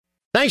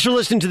Thanks for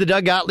listening to the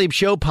Doug Gottlieb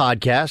Show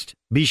podcast.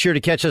 Be sure to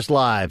catch us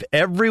live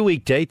every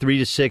weekday, 3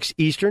 to 6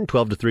 Eastern,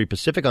 12 to 3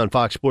 Pacific on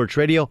Fox Sports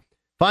Radio.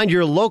 Find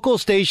your local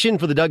station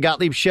for the Doug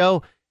Gottlieb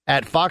Show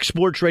at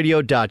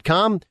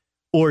foxsportsradio.com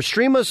or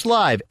stream us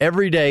live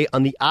every day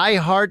on the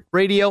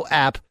iHeartRadio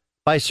app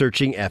by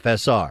searching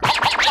FSR. Now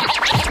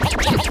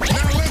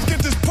let's get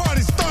this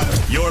party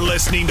started. You're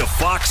listening to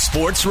Fox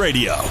Sports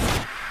Radio.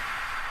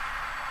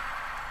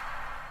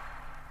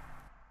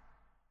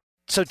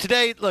 So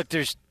today, look,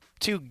 there's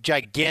two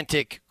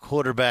gigantic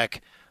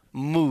quarterback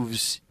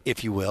moves,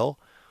 if you will.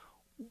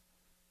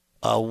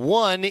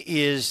 One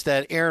is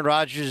that Aaron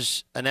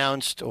Rodgers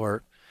announced,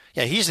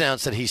 he's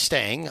announced that he's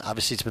staying.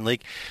 Obviously, it's been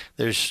leaked.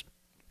 There's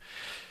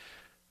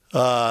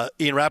Ian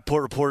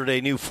Rappaport reported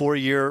a new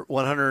 4-year,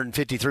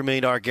 $153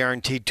 million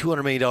guaranteed,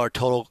 $200 million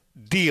total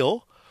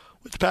deal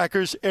with the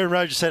Packers. Aaron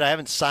Rodgers said, I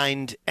haven't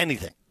signed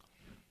anything.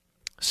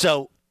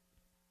 So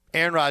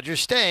Aaron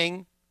Rodgers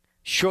staying.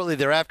 Shortly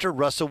thereafter,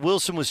 Russell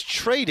Wilson was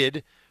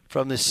traded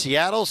from the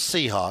Seattle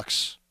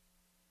Seahawks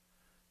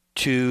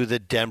to the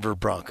Denver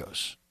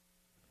Broncos.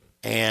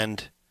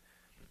 And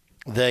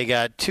they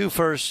got 2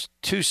 firsts,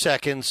 2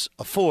 seconds,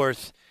 a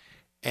fourth,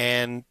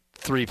 and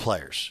 3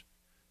 players.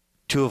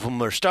 2 of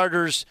them are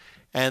starters,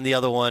 and the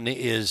other one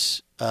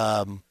is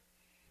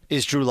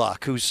Drew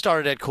Lock, who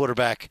started at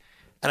quarterback.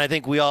 And I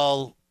think we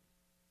all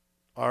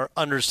are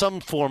under some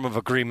form of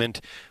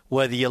agreement,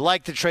 whether you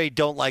like the trade,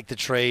 don't like the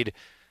trade.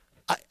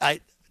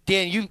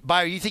 Dan, you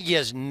think he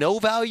has no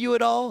value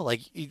at all?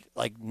 Like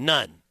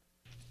none?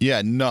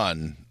 Yeah,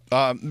 none.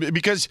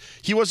 Because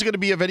he wasn't going to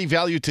be of any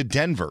value to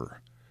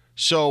Denver.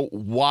 So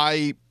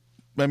why?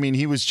 I mean,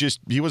 he wasn't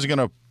going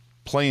to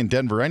play in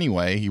Denver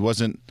anyway. He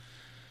wasn't.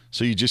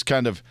 So you just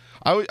kind of.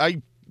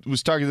 I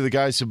was talking to the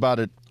guys about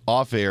it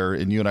off air,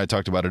 and you and I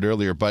talked about it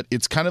earlier. But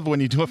it's kind of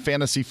when you do a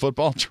fantasy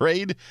football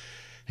trade,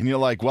 and you're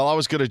like, well, I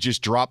was going to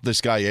just drop this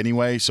guy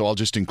anyway, so I'll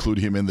just include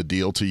him in the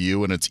deal to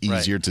you, and it's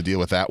easier to deal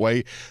with that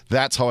way.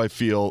 That's how I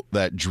feel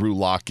that Drew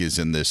Lock is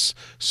in this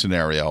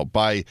scenario.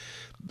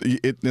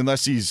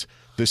 Unless he's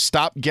the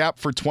stopgap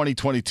for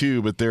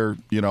 2022, but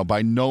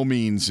by no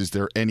means is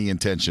there any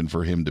intention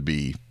for him to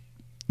be,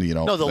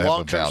 no, the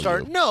long-term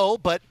starter. No,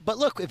 but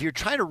look, if you're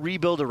trying to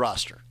rebuild a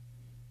roster,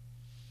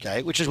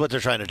 okay, which is what they're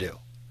trying to do,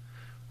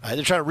 right?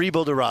 They're trying to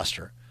rebuild a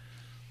roster.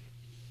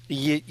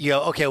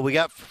 Okay, we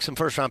got some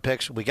first-round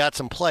picks, we got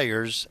some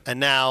players, and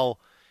now,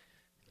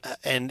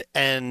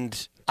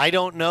 and I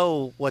don't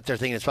know what they're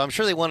thinking, but I'm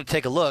sure they want to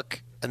take a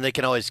look, and they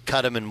can always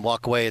cut him and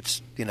walk away.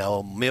 It's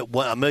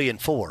 $1.4 million.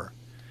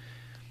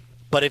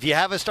 But if you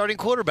have a starting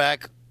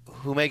quarterback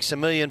who makes $1.4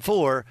 million,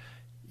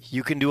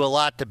 you can do a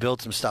lot to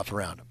build some stuff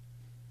around him.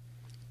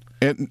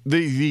 And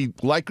the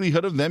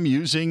likelihood of them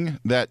using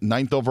that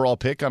 9th overall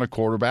pick on a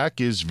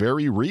quarterback is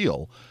very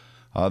real.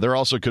 There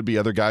also could be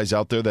other guys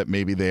out there that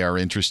maybe they are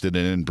interested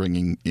in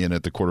bringing in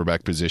at the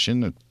quarterback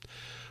position.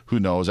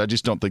 Who knows? I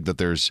just don't think that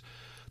there's,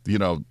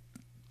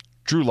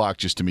 Drew Lock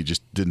to me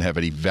didn't have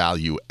any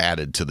value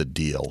added to the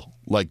deal.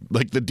 Like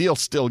the deal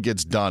still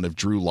gets done if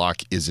Drew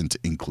Lock isn't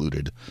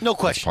included. No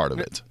question. As part of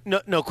it.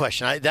 No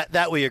question.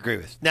 That we agree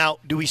with. Now,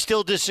 do we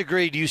still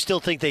disagree? Do you still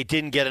think they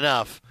didn't get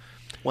enough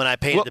when I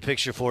painted the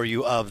picture for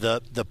you of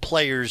the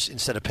players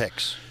instead of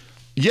picks?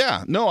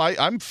 Yeah, no,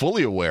 I'm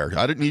fully aware.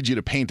 I didn't need you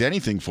to paint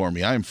anything for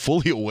me. I am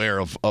fully aware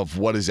of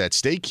what is at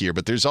stake here.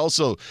 But there's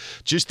also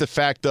just the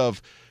fact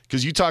of,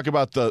 because you talk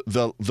about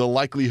the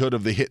likelihood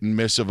of the hit and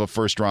miss of a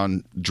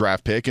first-round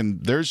draft pick,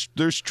 and there's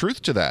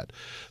truth to that.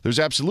 There's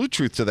absolute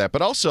truth to that.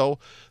 But also,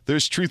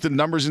 there's truth in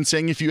numbers in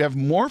saying if you have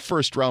more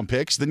first-round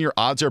picks, then your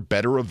odds are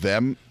better of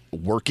them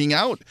working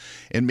out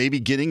and maybe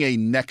getting a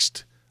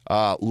next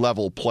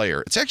level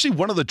player. It's actually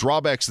one of the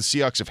drawbacks the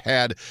Seahawks have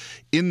had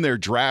in their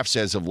drafts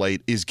as of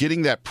late is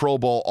getting that Pro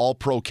Bowl,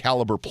 all-pro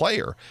caliber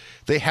player.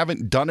 They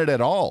haven't done it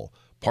at all.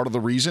 Part of the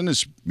reason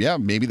is,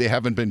 maybe they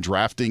haven't been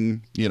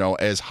drafting,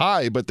 as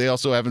high, but they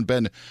also haven't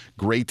been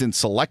great in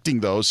selecting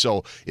those.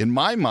 So in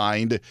my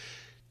mind,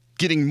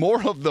 getting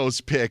more of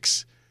those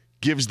picks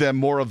gives them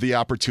more of the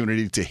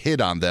opportunity to hit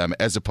on them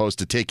as opposed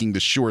to taking the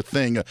sure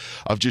thing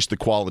of just the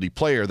quality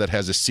player that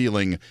has a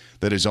ceiling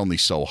that is only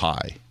so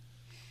high.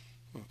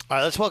 All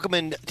right, let's welcome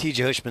in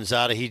T.J.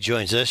 Houshmandzadeh. He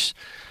joins us.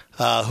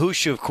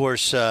 Housh, of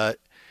course, I'm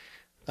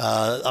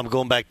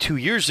going back 2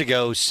 years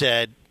ago,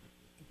 said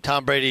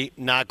Tom Brady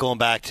not going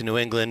back to New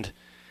England,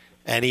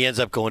 and he ends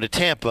up going to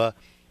Tampa.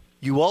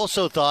 You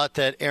also thought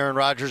that Aaron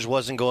Rodgers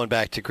wasn't going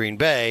back to Green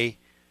Bay.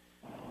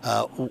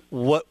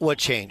 What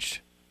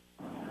changed?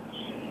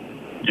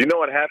 You know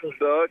what happens,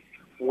 Doug?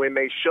 When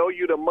they show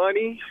you the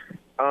money,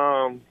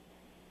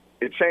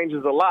 it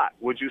changes a lot,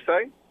 would you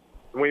say?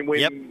 When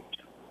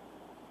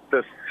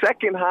the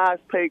second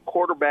highest paid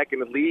quarterback in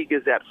the league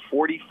is at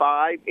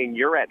 45 and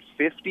you're at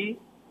 50,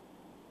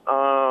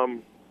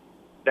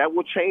 that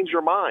will change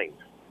your mind.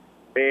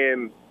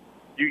 And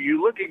you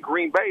look at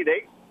Green Bay,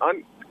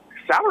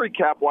 salary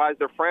cap-wise,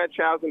 they're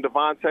franchising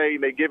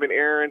Devontae, they're giving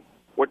Aaron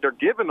what they're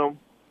giving them.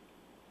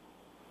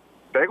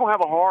 They're going to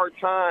have a hard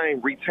time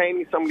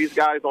retaining some of these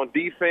guys on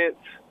defense.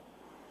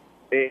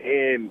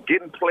 and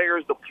getting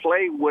players to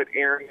play with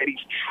Aaron that he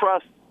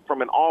trusts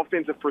from an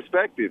offensive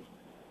perspective.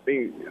 I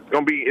mean, is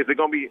it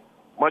going to be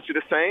much of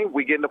the same?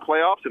 We get in the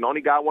playoffs, and the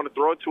only guy I want to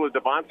throw it to is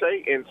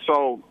Devontae, and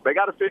so they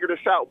got to figure this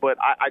out. But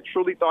I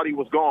truly thought he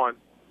was gone.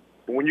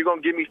 But when you're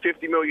going to give me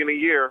 $50 million a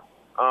year,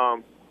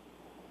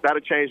 that'll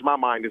change my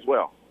mind as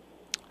well.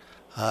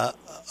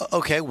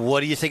 Okay,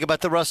 what do you think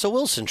about the Russell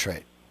Wilson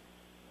trade?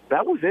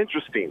 That was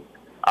interesting.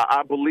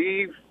 I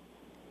believe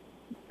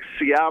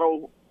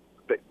Seattle.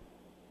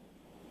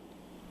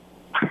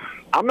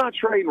 I'm not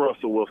trading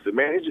Russell Wilson,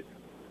 man.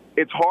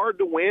 It's hard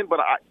to win, but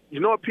you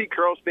know what Pete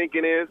Carroll's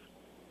thinking is?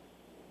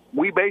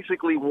 We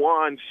basically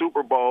won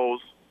Super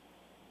Bowls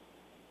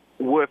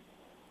with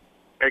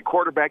a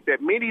quarterback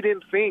that many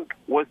didn't think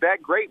was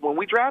that great when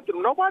we drafted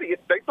him. If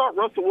they thought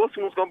Russell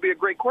Wilson was going to be a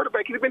great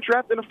quarterback, he'd have been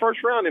drafted in the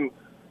first round. And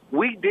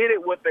we did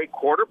it with a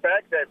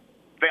quarterback that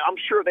I'm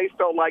sure they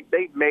felt like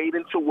they made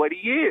into what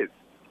he is.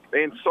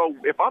 And so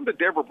if I'm the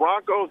Denver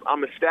Broncos,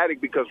 I'm ecstatic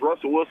because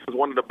Russell Wilson is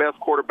one of the best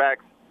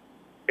quarterbacks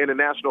in the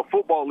National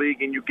Football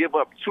League, and you give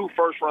up 2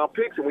 first-round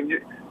picks. And when you're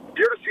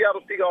the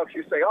Seattle Seahawks,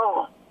 you say,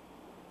 oh,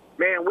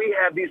 man, we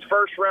have these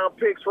first-round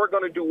picks. We're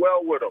going to do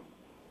well with them.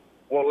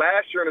 Well,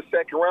 last year in the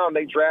second round,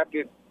 they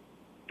drafted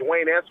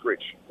Dwayne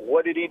Eskridge.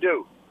 What did he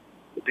do?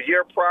 The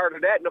year prior to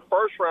that, in the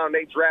first round,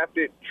 they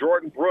drafted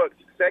Jordan Brooks.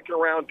 Second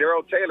round,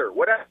 Darrell Taylor.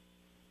 What has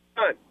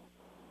he done?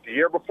 The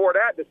year before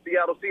that, the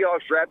Seattle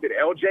Seahawks drafted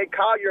L.J.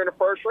 Collier in the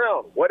first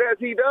round. What has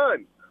he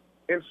done?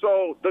 And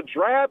so the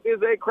draft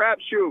is a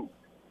crapshoot,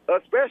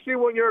 especially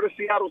when you're the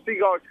Seattle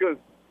Seahawks, because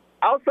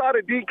outside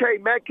of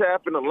DK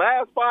Metcalf in the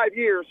last 5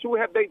 years, who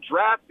have they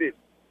drafted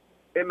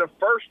in the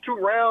first 2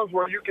 rounds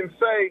where you can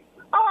say,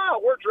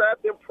 we're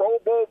drafting Pro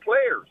Bowl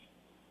players?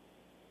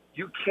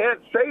 You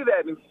can't say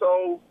that. And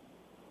so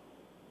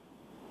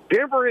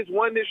Denver has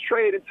won this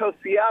trade until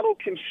Seattle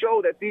can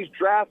show that these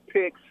draft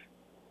picks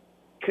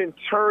can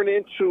turn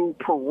into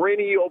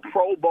perennial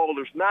Pro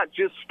Bowlers, not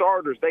just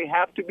starters. They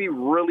have to be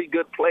really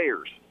good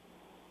players.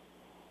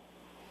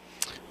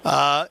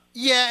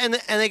 Yeah, and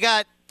they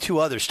got 2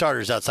 other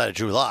starters outside of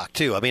Drew Lock,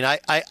 too. I mean, I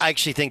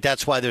actually think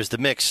that's why there's the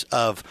mix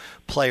of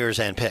players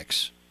and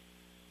picks.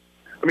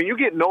 I mean, you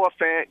get Noah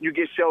Fant, you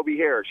get Shelby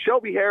Harris.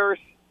 Shelby Harris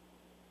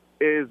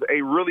is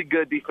a really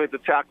good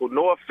defensive tackle.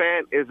 Noah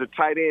Fant is a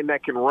tight end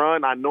that can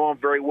run. I know him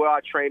very well. I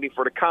trained him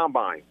for the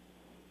Combine.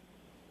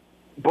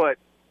 But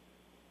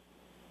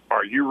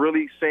are you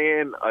really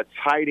saying a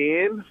tight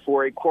end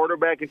for a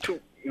quarterback?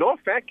 Noah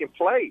Fant can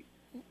play.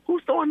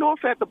 Who's throwing Noah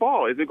Fant the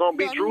ball? Is it going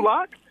to be Drew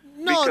Lock?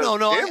 No.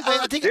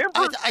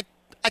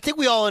 I think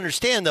we all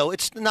understand, though,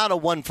 it's not a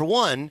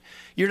 1-for-1.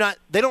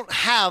 They don't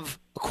have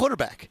a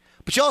quarterback.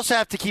 But you also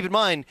have to keep in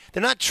mind,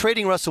 they're not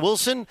trading Russell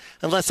Wilson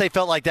unless they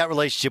felt like that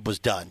relationship was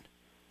done,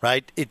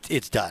 right?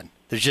 It's done.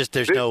 There's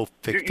no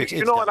fix.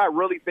 You know what I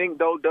really think,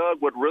 though,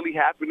 Doug? What really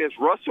happened is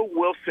Russell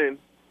Wilson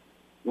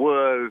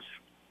was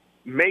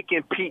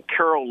making Pete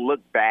Carroll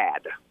look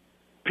bad.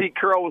 Pete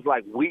Carroll was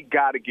like, we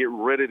got to get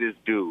rid of this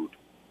dude.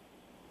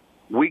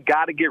 We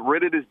got to get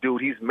rid of this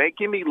dude. He's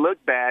making me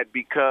look bad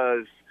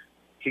because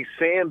he's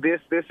saying this,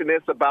 and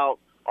this about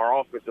our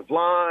offensive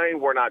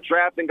line. We're not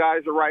drafting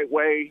guys the right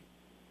way.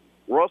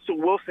 Russell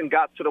Wilson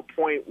got to the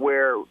point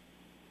where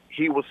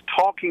he was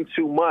talking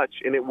too much,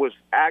 and it was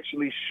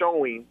actually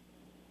showing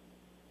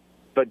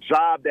the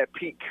job that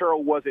Pete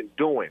Carroll wasn't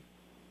doing.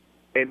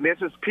 And this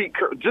is Pete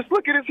Carroll. Just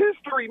look at his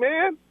history,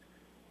 man.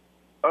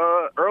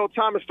 Earl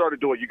Thomas started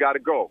doing it. You got to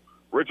go.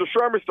 Richard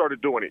Sherman started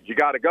doing it. You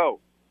got to go.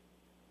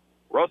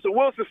 Russell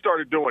Wilson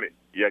started doing it.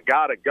 You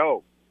got to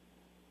go.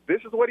 This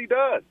is what he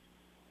does.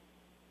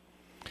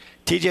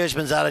 TJ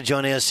Houshmandzadeh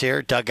joining us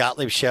here. Doug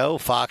Gottlieb Show,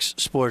 Fox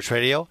Sports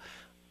Radio.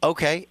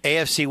 Okay,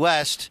 AFC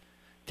West.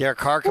 Derek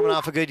Carr coming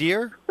off a good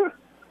year.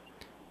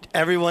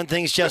 Everyone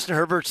thinks Justin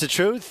Herbert's the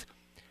truth.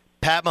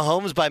 Pat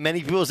Mahomes, by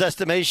many people's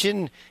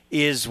estimation,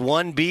 is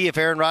 1B if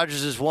Aaron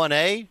Rodgers is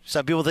 1A.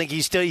 Some people think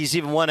he's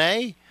even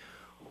 1A.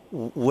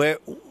 Where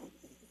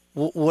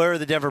are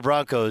the Denver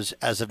Broncos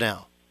as of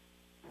now?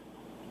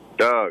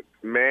 Doug,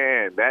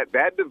 man,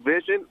 that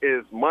division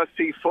is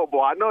must-see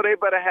football. I know they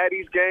better have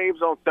these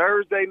games on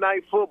Thursday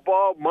night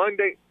football,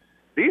 Monday.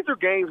 These are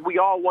games we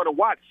all want to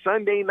watch.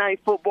 Sunday night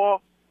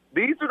football,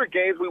 these are the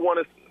games we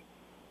want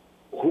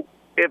to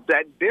 – if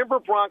that Denver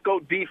Bronco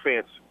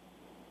defense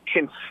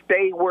can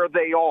stay where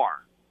they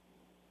are,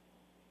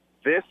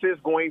 this is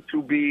going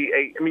to be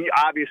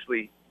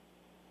obviously,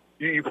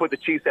 you put the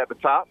Chiefs at the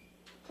top.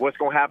 What's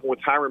going to happen with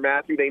Tyrann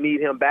Mathieu? They need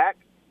him back.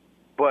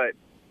 But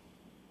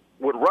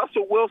with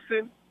Russell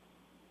Wilson,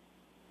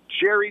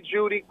 Jerry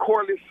Jeudy,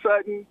 Cortland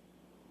Sutton,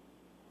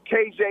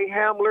 KJ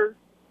Hamler,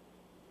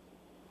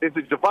 is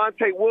it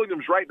Devontae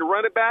Williams, right, the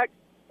running back?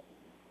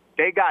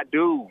 They got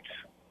dudes.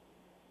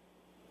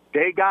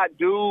 They got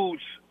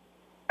dudes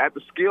at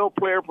the skill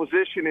player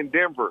position in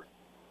Denver.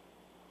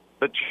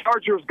 The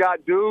Chargers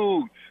got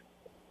dudes.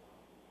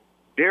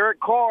 Derek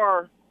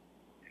Carr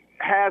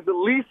has the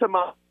least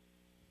amount.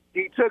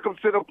 He took them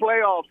to the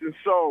playoffs, and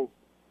so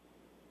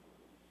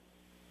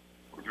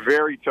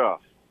very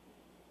tough.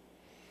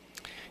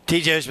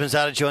 TJ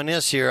Houshmandzadeh joining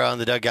us here on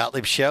the Doug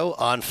Gottlieb Show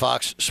on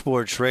Fox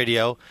Sports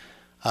Radio.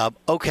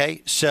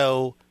 Okay,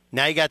 so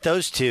now you got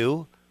those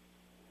two.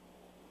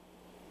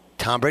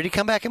 Tom Brady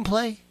come back and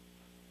play?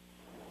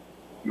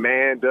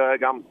 Man,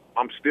 Doug,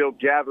 I'm still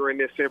gathering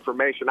this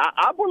information.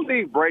 I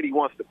believe Brady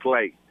wants to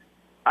play.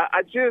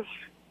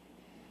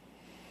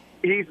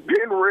 He's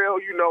been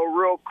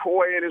real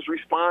coy in his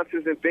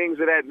responses and things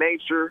of that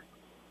nature.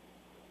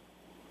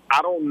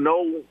 I don't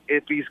know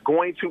if he's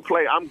going to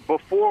play.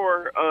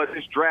 Before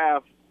this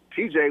draft,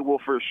 TJ will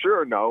for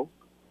sure know.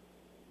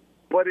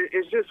 But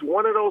it's just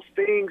one of those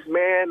things,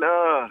 man.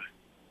 I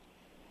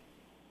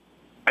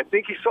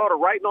think he saw the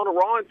writing on the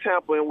wall in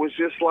Tampa and was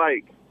just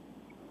like,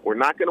 we're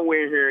not going to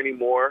win here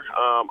anymore.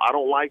 I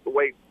don't like the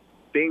way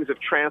things have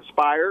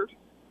transpired.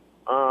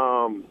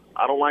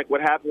 I don't like what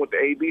happened with the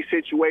AB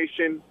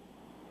situation.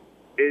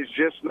 It's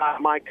just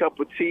not my cup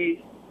of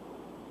tea.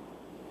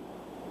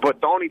 But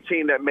the only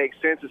team that makes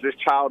sense is his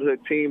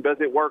childhood team. Does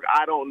it work?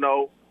 I don't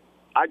know.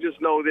 I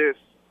just know this.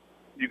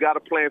 You got to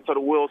play until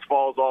the wheels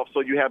falls off so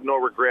you have no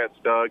regrets,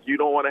 Doug. You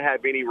don't want to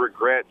have any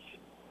regrets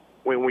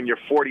when you're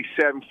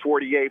 47,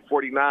 48,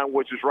 49,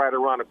 which is right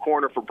around the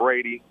corner for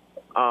Brady.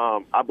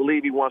 I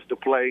believe he wants to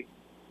play.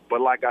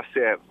 But like I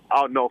said,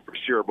 I'll know for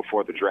sure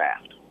before the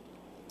draft.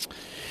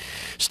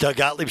 It's Doug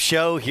Gottlieb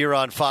Show here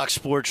on Fox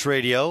Sports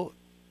Radio.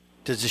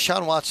 Does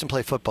Deshaun Watson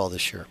play football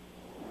this year?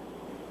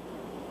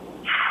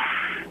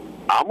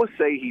 I'm going to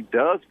say he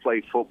does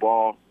play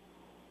football.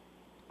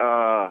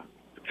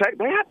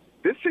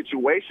 This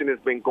situation has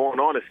been going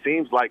on, it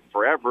seems like,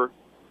 forever.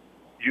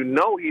 You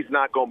know he's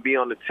not going to be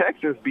on the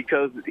Texans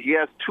because he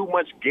has too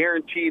much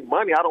guaranteed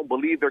money. I don't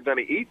believe they're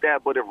going to eat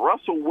that. But if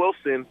Russell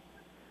Wilson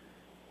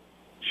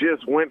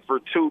just went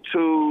for 2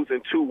 2s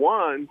and 2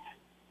 1s,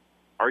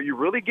 are you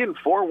really getting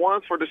 4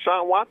 1s for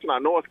Deshaun Watson? I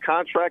know his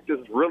contract is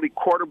really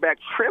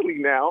quarterback-friendly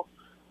now.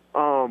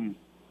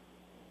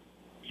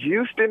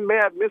 Houston may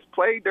have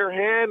misplayed their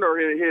hand, or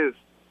his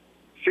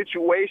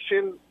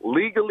situation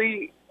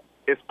legally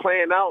is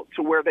playing out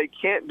to where they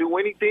can't do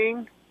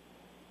anything.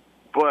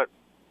 But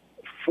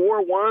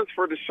 4 1s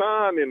for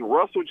Deshaun, and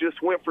Russell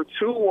just went for 2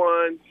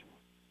 1s.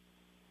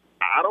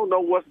 I don't know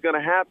what's going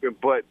to happen,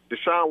 but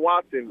Deshaun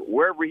Watson,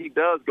 wherever he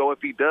does go, if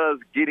he does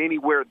get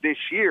anywhere this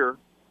year,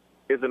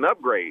 is an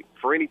upgrade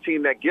for any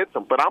team that gets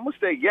him. But I'm going to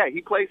say, yeah,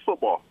 he plays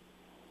football.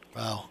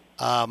 Wow.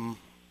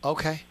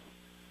 Okay.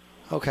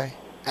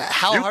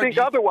 How you think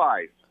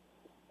otherwise?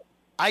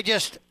 I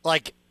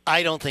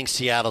don't think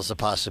Seattle's a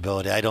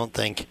possibility. I don't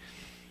think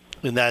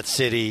in that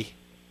city.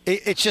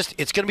 It's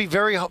going to be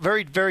very,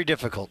 very, very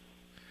difficult.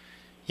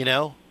 You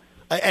know?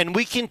 And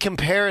we can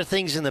compare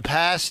things in the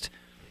past.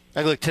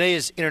 Like, look, today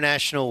is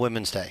International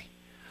Women's Day.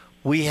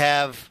 We've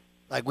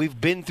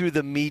been through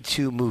the Me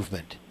Too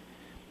movement,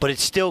 but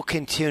it's still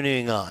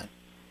continuing on.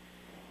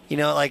 You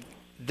know, like,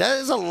 that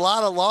is a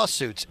lot of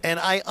lawsuits. And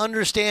I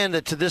understand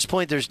that to this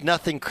point there's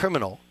nothing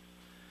criminal.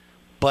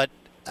 But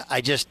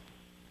I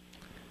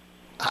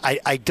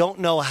don't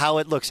know how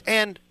it looks.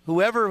 And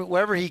whoever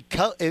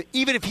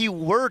even if he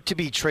were to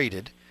be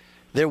traded,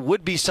 there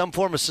would be some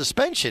form of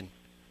suspension.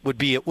 Would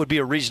be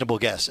a reasonable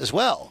guess as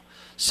well.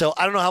 So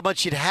I don't know how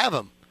much you'd have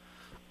him.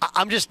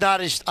 I'm just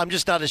not as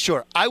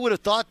sure. I would have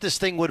thought this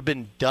thing would have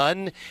been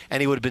done and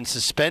he would have been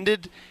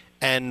suspended,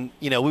 and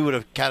we would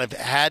have kind of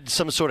had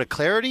some sort of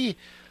clarity.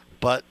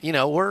 But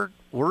we're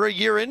a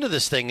year into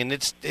this thing and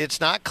it's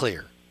not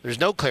clear.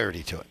 There's no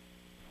clarity to it.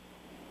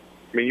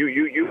 I mean,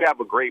 you have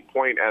a great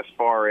point as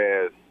far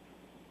as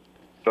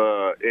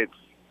it's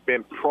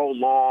been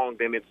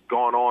prolonged and it's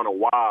gone on a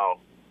while.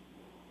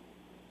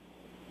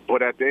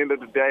 But at the end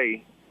of the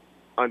day,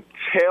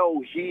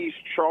 until he's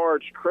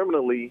charged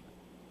criminally,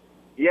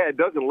 yeah, it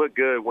doesn't look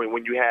good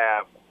when you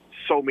have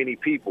so many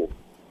people.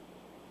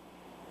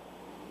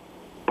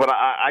 But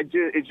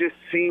it just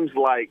seems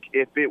like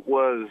if it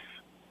was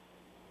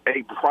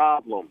a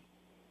problem,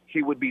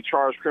 he would be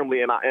charged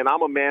criminally. And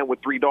I'm a man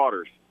with 3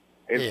 daughters.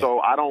 And so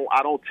I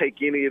don't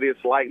take any of this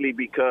lightly,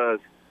 because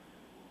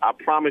I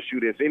promise you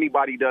this,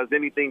 anybody does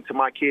anything to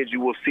my kids, you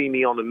will see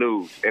me on the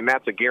news, and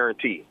that's a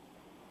guarantee.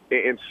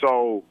 And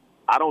so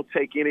I don't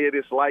take any of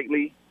this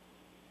lightly.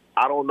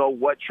 I don't know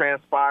what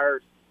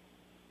transpired,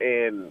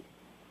 and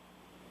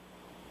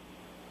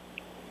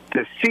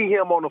to see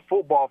him on the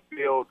football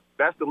field,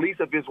 that's the least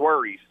of his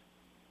worries,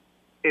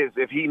 is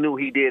if he knew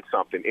he did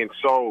something. And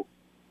so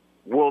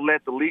we'll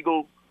let the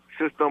legal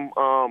system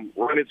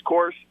run its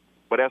course.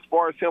 But as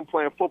far as him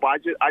playing football,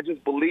 I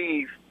just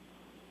believe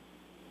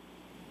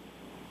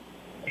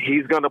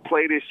he's going to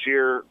play this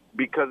year,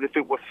 because if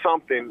it was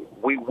something,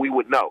 we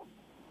would know.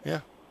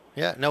 Yeah.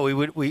 No,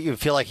 we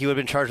feel like he would have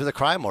been charged with a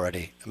crime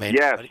already. I mean,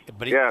 yes.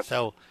 Yes.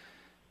 So,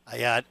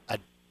 man,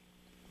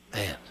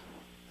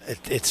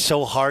 it's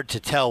so hard to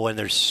tell when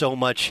there's so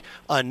much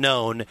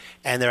unknown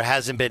and there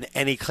hasn't been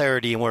any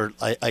clarity, and we're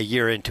a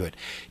year into it.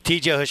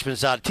 TJ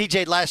Houshmandzadeh.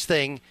 TJ, last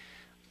thing,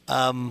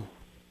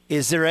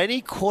 is there any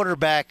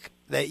quarterback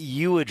that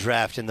you would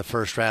draft in the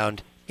first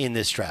round in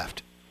this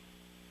draft?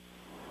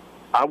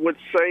 I would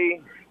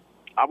say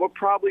I would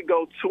probably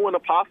go 2 and a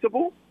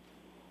possible.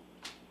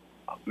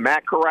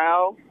 Matt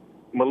Corral,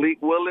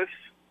 Malik Willis,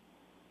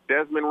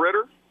 Desmond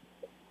Ridder.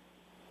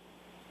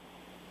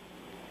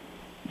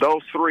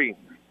 Those three.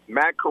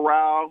 Matt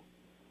Corral,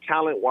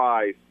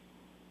 talent-wise,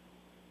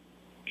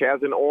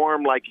 has an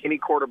arm like any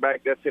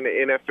quarterback that's in the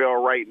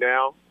NFL right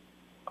now.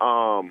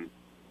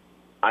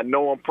 I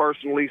know him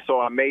personally,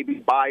 so I may be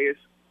biased.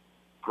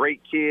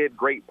 Great kid,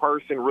 great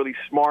person, really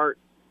smart,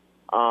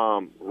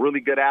 really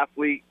good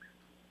athlete.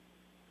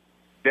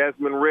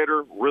 Desmond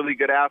Ridder, really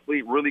good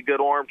athlete, really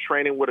good arm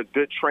training with a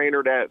good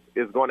trainer that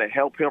is going to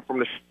help him from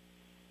the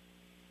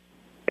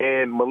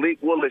and Malik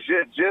Willis,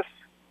 just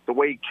the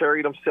way he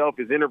carried himself,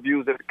 his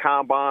interviews at the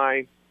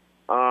Combine,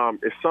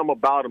 it's something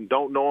about him.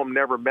 Don't know him,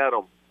 never met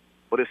him.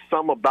 But it's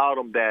something about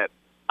him that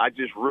I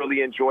just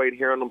really enjoyed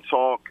hearing him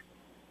talk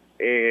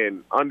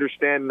and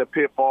understanding the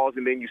pitfalls.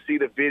 And then you see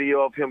the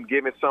video of him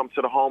giving something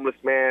to the homeless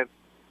man.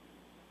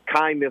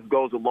 Kindness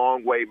goes a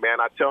long way,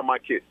 man. I tell my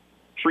kids,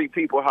 treat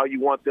people how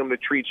you want them to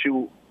treat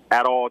you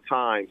at all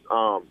times.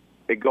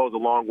 It goes a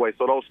long way.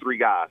 So those three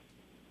guys.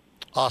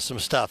 Awesome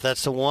stuff.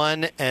 That's the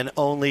one and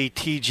only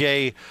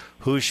TJ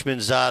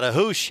Houshmandzadeh.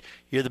 Hoosh,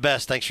 you're the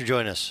best. Thanks for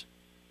joining us.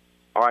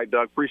 All right,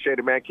 Doug. Appreciate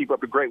it, man. Keep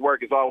up the great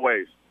work as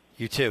always.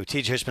 You too.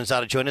 TJ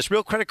Houshmandzadeh join us.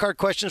 Real credit card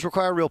questions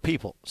require real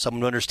people.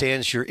 Someone who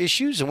understands your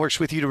issues and works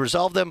with you to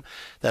resolve them.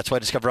 That's why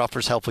Discover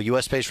offers helpful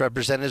U.S.-based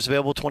representatives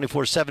available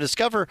 24/7.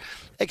 Discover,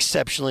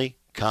 exceptionally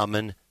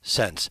common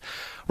sense.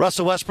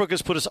 Russell Westbrook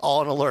has put us all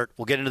on alert.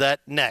 We'll get into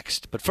that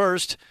next. But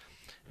first,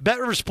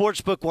 BetRivers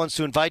Sportsbook wants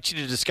to invite you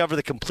to discover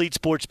the complete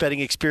sports betting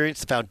experience.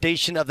 The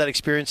foundation of that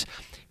experience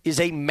is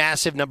a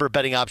massive number of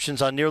betting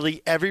options on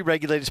nearly every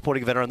regulated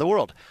sporting event around the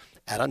world.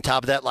 Add on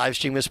top of that, live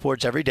streaming of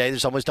sports every day.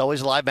 There's almost always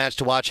a live match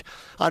to watch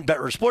on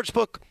BetRivers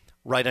Sportsbook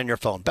right on your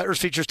phone. BetRivers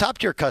features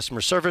top-tier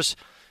customer service,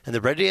 and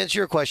they're ready to answer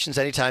your questions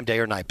anytime, day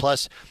or night.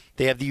 Plus,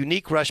 they have the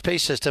unique Rush Pay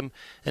system,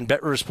 and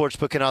BetRivers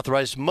Sportsbook can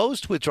authorize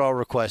most withdrawal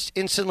requests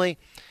instantly,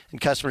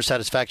 and customer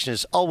satisfaction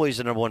is always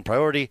the number one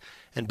priority,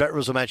 and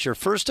BetRivers will match your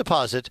first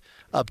deposit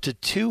up to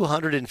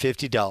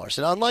 $250.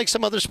 And unlike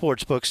some other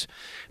sportsbooks,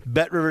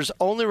 BetRivers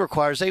only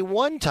requires a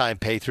one-time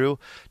pay-through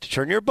to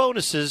turn your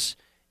bonuses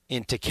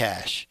into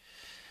cash.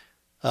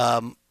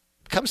 Come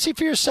see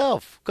for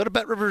yourself. Go to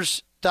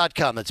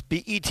BetRivers.com. That's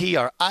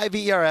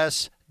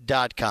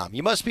BETRIVERS.com.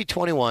 You must be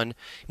 21. You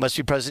must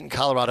be present in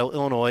Colorado,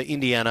 Illinois,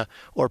 Indiana,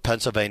 or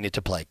Pennsylvania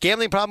to play.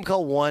 Gambling problem?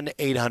 Call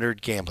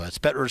 1-800-GAMBLER. That's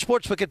BetRivers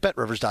Sportsbook at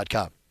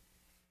BetRivers.com.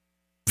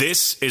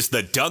 This is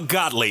the Doug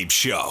Gottlieb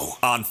Show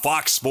on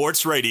Fox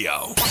Sports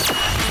Radio.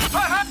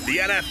 The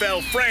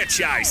NFL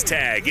franchise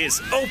tag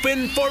is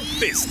open for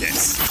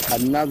business.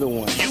 Another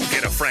one. You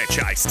get a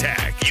franchise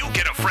tag. You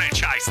get a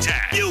franchise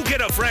tag. You get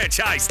a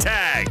franchise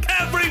tag.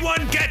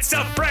 Everyone gets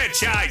a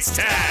franchise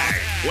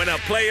tag. When a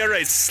player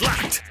is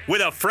slapped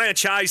with a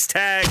franchise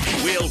tag,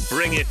 we'll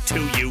bring it to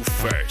you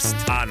first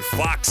on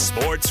Fox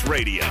Sports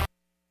Radio.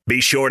 Be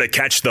sure to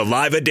catch the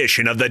live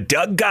edition of the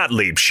Doug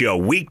Gottlieb Show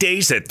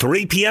weekdays at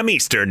 3 p.m.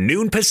 Eastern,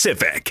 noon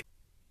Pacific.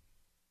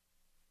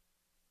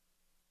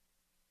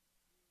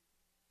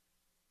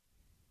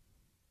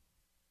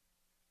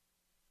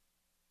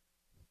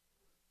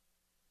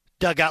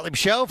 Doug Gottlieb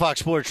Show, Fox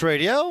Sports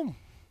Radio.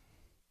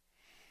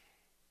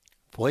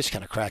 Voice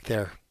kind of cracked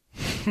there.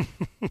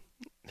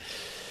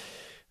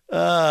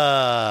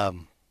 Look,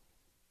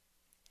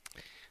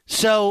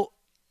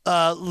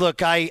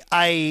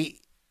 I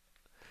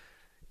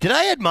did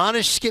I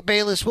admonish Skip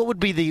Bayless? What would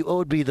be the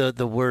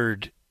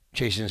word,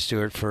 Jason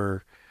Stewart,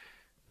 for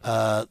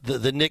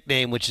the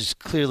nickname, which is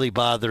clearly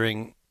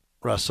bothering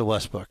Russell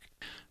Westbrook?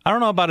 I don't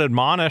know about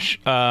admonish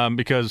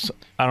because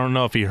I don't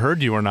know if he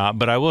heard you or not,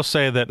 but I will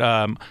say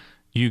that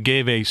you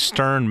gave a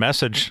stern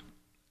message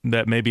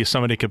that maybe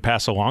somebody could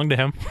pass along to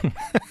him.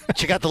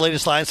 Check out the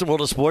latest lines in the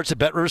world of sports at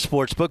BetRivers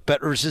Sportsbook.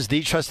 BetRivers is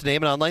the trusted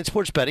name in online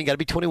sports betting. Got to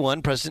be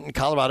 21, present in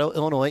Colorado,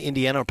 Illinois,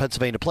 Indiana, or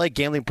Pennsylvania to play.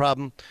 Gambling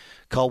problem?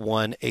 Call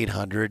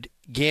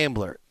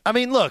 1-800-GAMBLER. I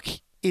mean, look,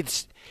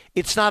 it's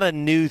not a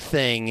new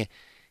thing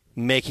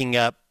making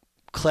up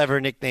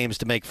clever nicknames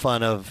to make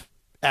fun of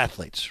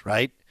athletes,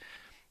 right?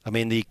 I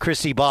mean, the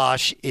Chrissy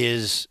Bosch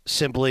is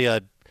simply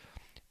a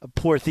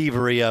poor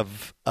thievery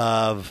of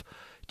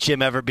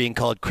Jim Everett being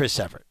called Chris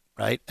Everett,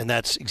 right? And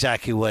that's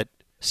exactly what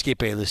Skip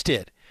Bayless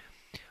did.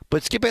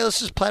 But Skip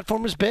Bayless's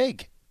platform was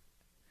big.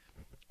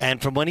 And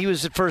from when he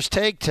was at First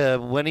Take to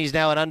when he's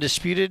now at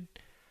Undisputed,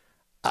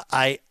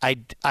 I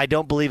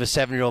don't believe a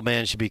 7-year-old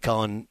man should be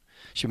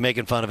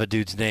making fun of a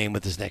dude's name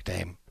with his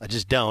nickname. I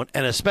just don't.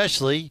 And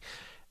especially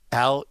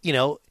how,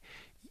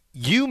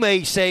 you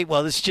may say,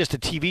 well, this is just a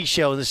TV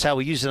show, and this is how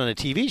we use it on a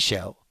TV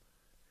show.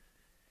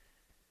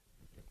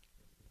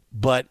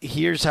 But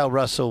here's how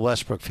Russell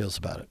Westbrook feels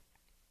about it.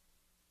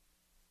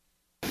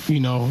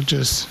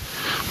 Just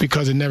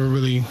because it never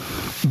really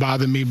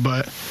bothered me,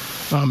 but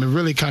it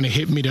really kind of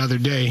hit me the other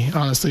day.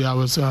 Honestly, I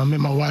was, me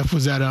and my wife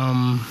was at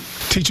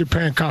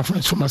teacher-parent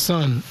conference for my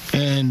son,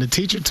 and the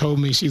teacher told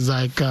me, she's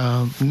like,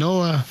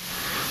 Noah,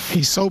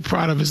 He's so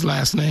proud of his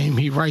last name.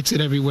 He writes it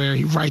everywhere.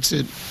 He writes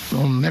it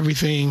on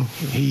everything.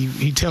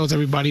 He tells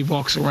everybody,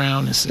 walks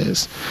around and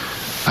says,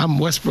 I'm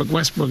Westbrook.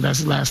 That's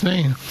his last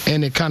name.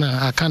 And I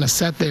kind of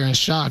sat there in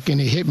shock, and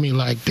it hit me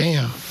like,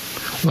 damn,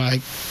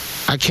 like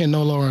I can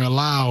no longer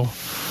allow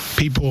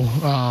people,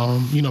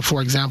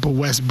 for example,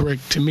 Westbrook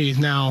to me is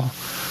now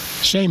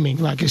shaming,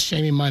 like it's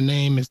shaming my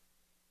name.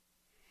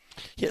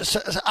 Yeah,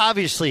 so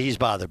obviously he's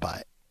bothered by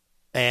it.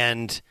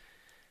 And,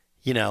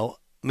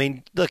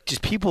 look,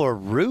 just people are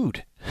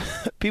rude.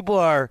 People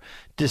are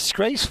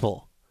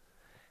disgraceful.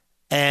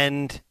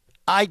 And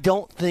I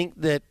don't think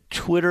that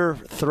Twitter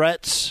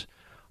threats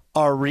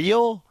are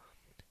real.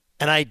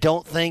 And I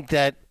don't think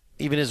that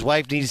even his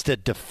wife needs to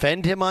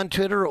defend him on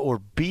Twitter or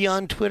be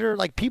on Twitter.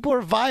 Like, people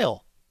are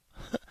vile.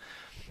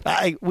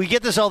 We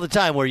get this all the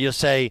time where you'll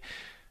say,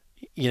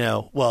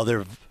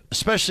 they're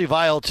especially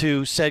vile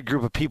to said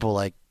group of people.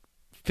 Like,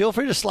 feel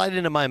free to slide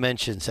into my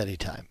mentions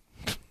anytime.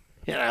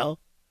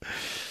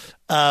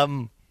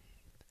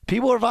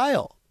 People are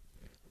vile.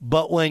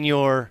 But when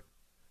you're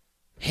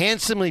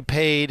handsomely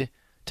paid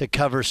to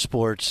cover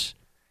sports,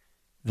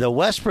 the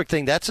Westbrook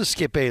thing, that's a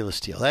Skip Bayless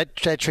deal. That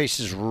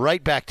traces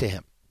right back to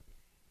him.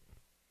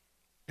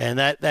 And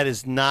that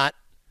is not,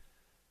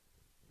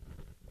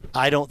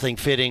 I don't think,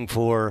 fitting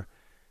for,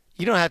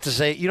 you don't have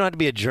to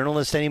be a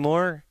journalist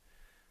anymore.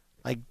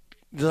 Like,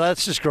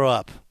 let's just grow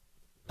up.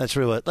 That's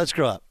really what, let's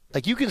grow up.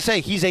 Like, you can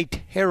say he's a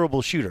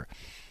terrible shooter.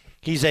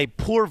 He's a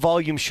poor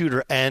volume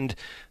shooter, and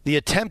the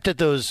attempt at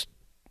those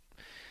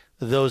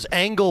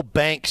angle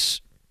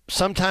banks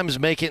sometimes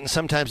make it, and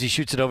sometimes he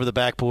shoots it over the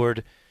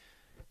backboard.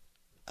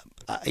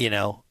 What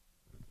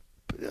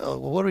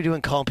are we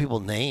doing calling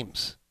people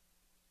names?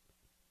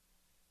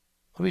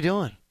 What are we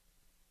doing?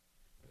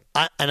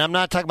 And I'm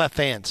not talking about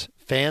fans.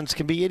 Fans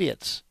can be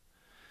idiots,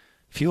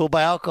 fueled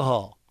by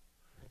alcohol,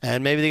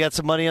 and maybe they got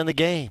some money on the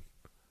game.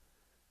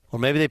 Or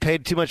maybe they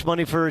paid too much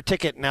money for a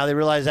ticket. Now they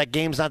realize that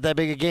game's not that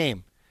big a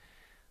game.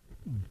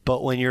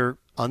 But when you're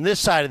on this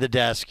side of the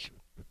desk,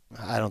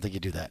 I don't think you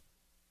do that.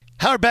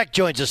 Howard Beck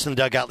joins us in the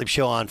Doug Gottlieb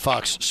Show on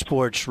Fox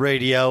Sports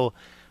Radio.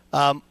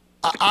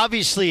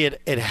 Obviously,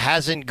 it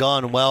hasn't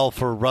gone well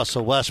for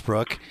Russell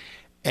Westbrook.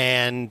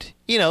 And,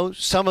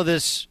 some of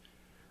this,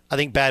 I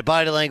think, bad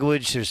body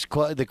language. There's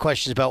the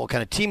questions about what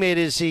kind of teammate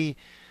is he.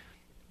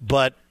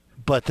 But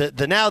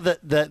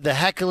the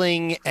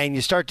heckling, and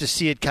you start to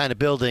see it kind of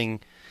building,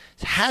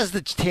 has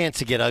the chance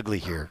to get ugly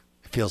here,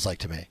 it feels like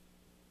to me.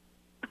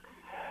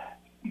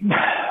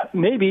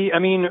 Maybe. I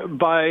mean,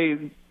 by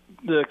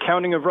the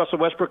counting of Russell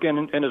Westbrook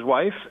and his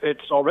wife,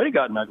 it's already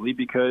gotten ugly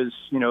because,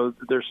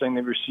 they're saying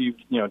they've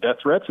received, death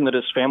threats and that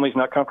his family's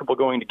not comfortable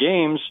going to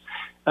games.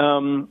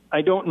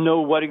 I don't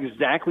know what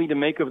exactly to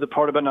make of the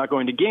part about not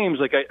going to games.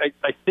 Like,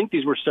 I think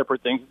these were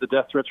separate things. The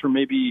death threats were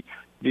maybe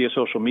via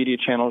social media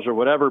channels or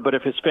whatever. But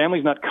if his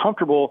family's not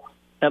comfortable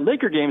at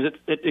Laker games,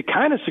 it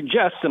kind of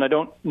suggests, and I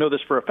don't know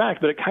this for a fact,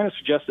 but it kind of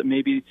suggests that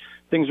maybe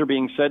things are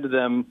being said to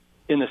them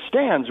in the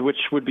stands, which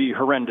would be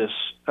horrendous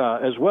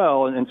as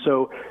well. And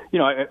so,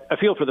 I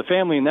feel for the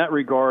family in that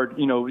regard.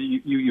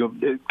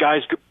 You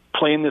guys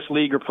play in this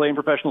league or play in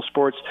professional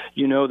sports,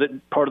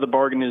 that part of the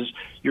bargain is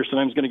you're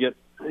sometimes going to get,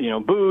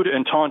 booed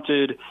and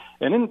taunted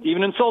and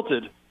even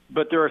insulted.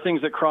 But there are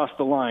things that cross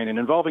the line, and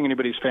involving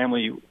anybody's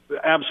family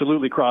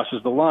absolutely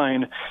crosses the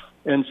line.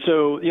 And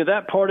so,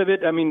 that part of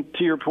it, I mean,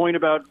 to your point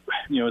about, is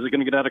it going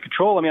to get out of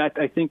control? I mean,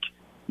 I think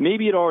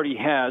maybe it already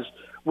has.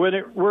 Where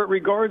it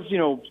regards,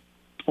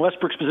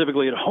 Westbrook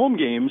specifically at home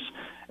games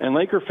and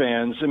Laker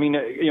fans, I mean,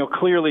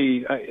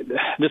 clearly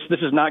this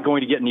is not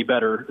going to get any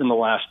better in the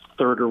last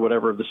third or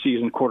whatever of the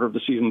season, quarter of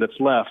the season that's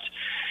left.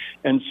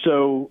 And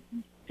so,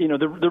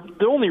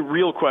 the only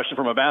real question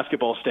from a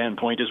basketball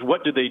standpoint is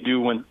what do they do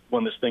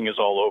when this thing is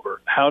all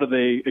over? How do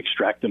they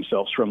extract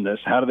themselves from this?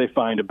 How do they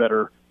find a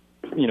better,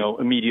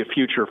 immediate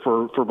future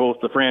for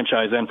both the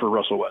franchise and for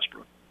Russell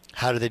Westbrook?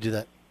 How do they do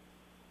that?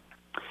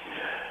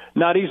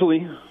 Not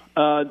easily.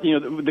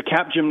 The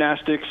cap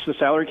gymnastics, the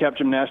salary cap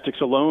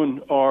gymnastics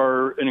alone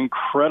are an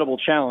incredible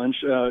challenge.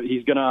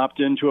 He's going to opt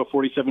into a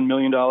 $47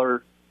 million,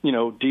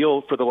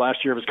 deal for the last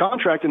year of his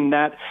contract, and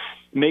that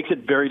makes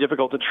it very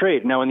difficult to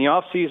trade. Now, in the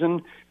off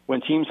season, when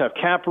teams have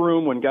cap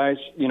room, when guys,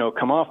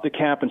 come off the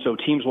cap, and so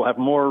teams will have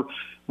more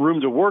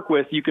room to work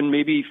with, you can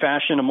maybe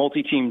fashion a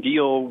multi-team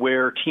deal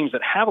where teams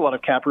that have a lot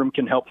of cap room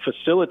can help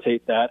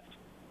facilitate that.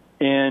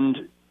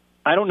 And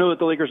I don't know that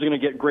the Lakers are going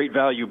to get great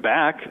value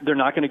back. They're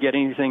not going to get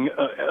anything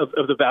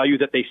of the value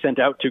that they sent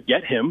out to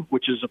get him,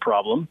 which is a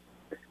problem.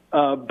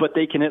 But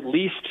they can at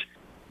least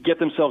get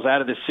themselves out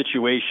of this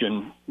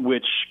situation,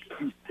 which,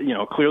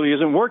 clearly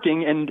isn't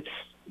working. And,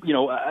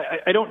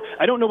 I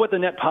don't know what the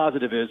net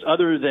positive is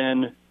other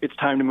than it's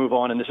time to move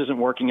on and this isn't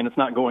working and it's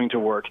not going to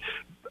work.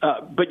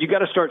 But you got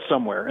to start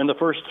somewhere. And the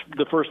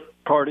first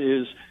part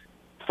is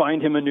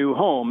find him a new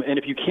home. And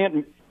if you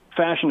can't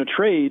fashion a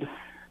trade,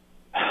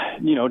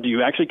 do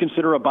you actually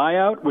consider a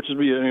buyout, which is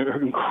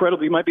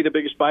incredibly, might be the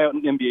biggest buyout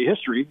in NBA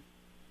history?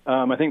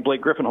 I think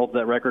Blake Griffin holds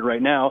that record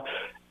right now.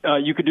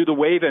 You could do the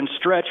wave and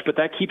stretch, but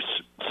that keeps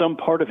some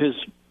part of his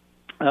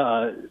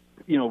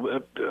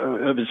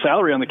of his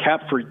salary on the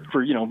cap for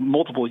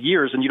multiple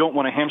years, and you don't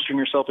want to hamstring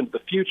yourself into the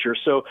future.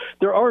 So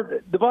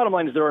the bottom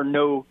line is there are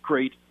no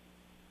great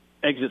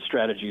exit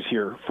strategies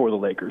here for the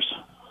Lakers.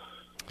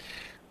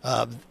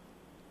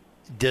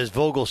 Does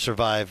Vogel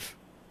survive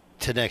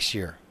to next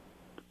year?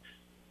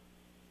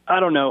 I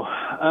don't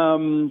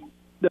know.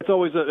 That's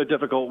always a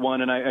difficult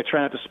one, and I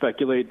try not to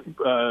speculate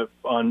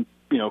on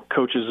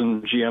coaches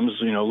and GMs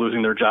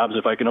losing their jobs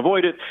if I can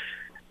avoid it.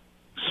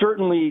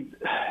 Certainly,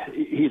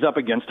 he's up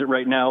against it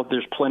right now.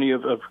 There's plenty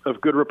of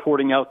good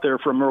reporting out there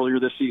from earlier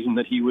this season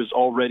that he was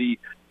already,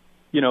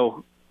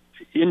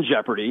 in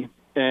jeopardy,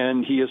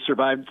 and he has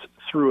survived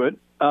through it.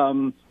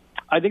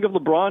 I think of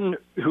LeBron,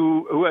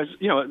 who has,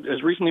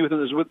 as recently within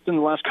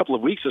the last couple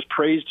of weeks, has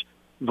praised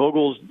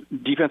Vogel's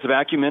defensive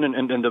acumen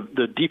and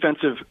the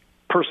defensive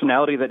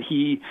personality that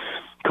he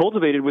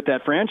cultivated with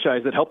that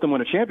franchise that helped them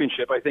win a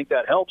championship. I think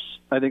that helps.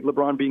 I think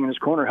LeBron being in his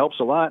corner helps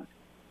a lot.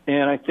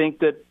 And I think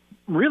that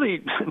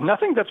really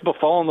nothing that's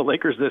befallen the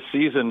Lakers this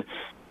season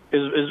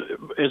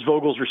is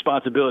Vogel's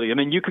responsibility. I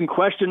mean, you can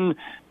question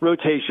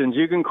rotations,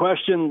 you can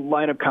question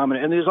lineup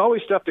comment, and there's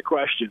always stuff to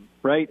question,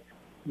 right?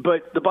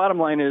 But the bottom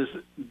line is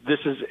this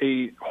is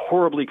a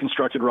horribly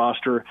constructed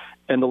roster,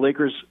 and the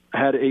Lakers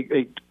had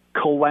a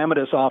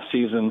calamitous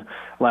offseason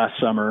last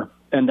summer,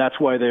 and that's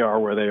why they are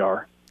where they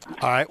are.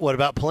 All right, what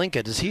about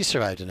Pelinka? Does he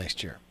survive to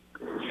next year?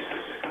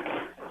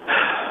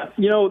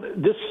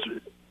 This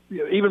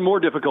even more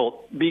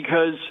difficult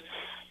because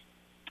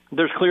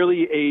there's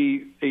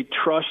clearly a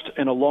trust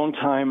and a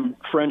long-time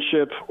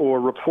friendship or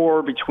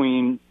rapport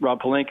between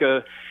Rob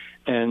Pelinka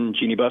and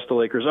Jeanie Buss, the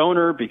Lakers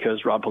owner,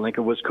 because Rob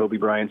Pelinka was Kobe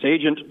Bryant's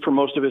agent for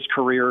most of his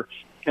career.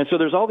 And so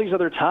there's all these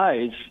other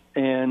ties.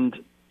 And,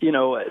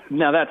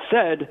 now that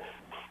said,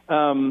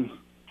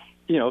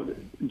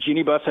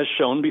 Jeanie Buss has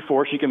shown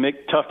before she can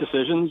make tough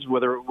decisions,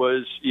 whether it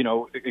was,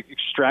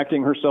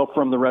 extracting herself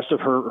from the rest of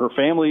her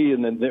family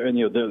and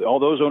then, all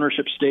those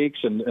ownership stakes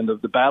and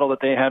the battle that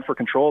they had for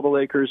control of the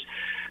Lakers.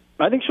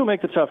 I think she'll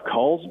make the tough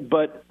calls,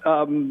 but,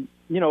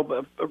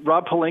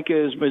 Rob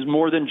Pelinka is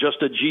more than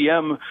just a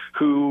GM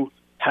who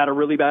had a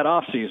really bad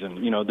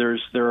offseason.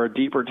 There are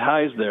deeper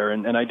ties there,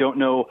 and I don't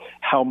know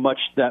how much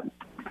that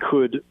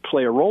could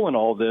play a role in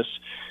all of this.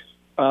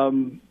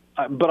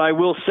 But I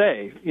will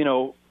say,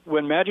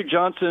 when Magic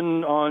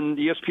Johnson on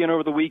ESPN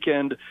over the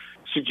weekend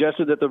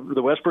suggested that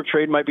the Westbrook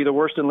trade might be the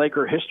worst in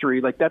Laker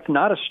history, that's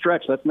not a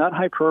stretch. That's not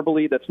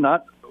hyperbole. That's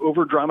not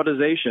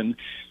over-dramatization.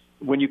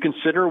 When you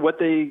consider what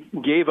they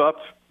gave up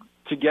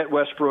to get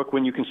Westbrook,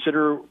 when you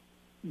consider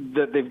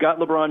that they've got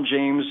LeBron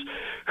James,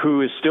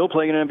 who is still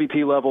playing at an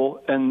MVP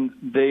level, and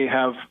they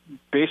have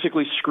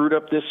basically screwed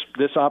up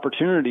this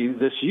opportunity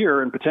this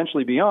year and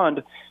potentially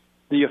beyond,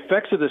 the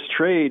effects of this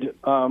trade,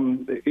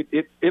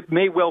 it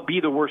may well be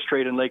the worst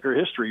trade in Laker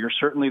history, or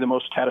certainly the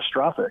most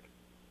catastrophic.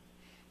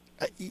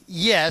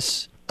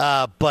 Yes,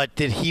 but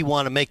did he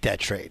want to make that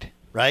trade,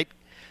 right?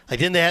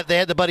 Then they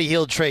had the Buddy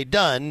Hield trade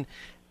done,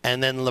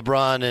 and then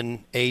LeBron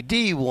and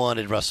AD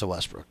wanted Russell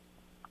Westbrook.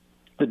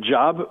 The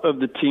job of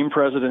the team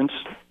president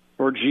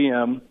or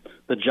GM,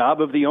 the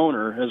job of the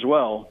owner as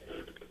well,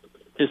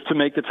 is to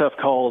make the tough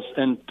calls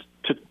and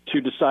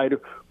to decide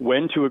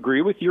when to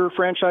agree with your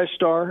franchise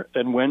star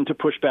and when to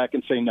push back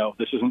and say, no,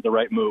 this isn't the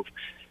right move.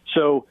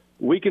 So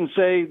we can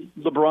say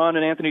LeBron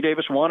and Anthony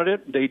Davis wanted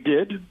it. They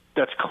did.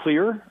 That's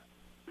clear.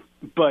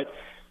 But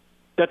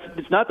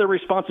it's not their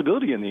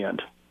responsibility in the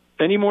end,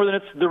 any more than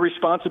it's the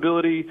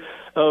responsibility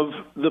of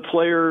the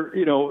player.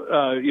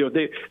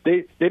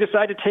 They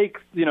decide to take,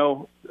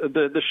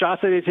 the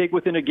shots that they take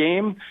within a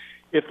game.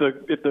 If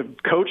the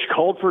coach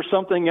called for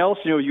something else,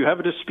 you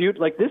have a dispute.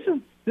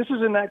 This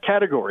is in that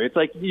category. It's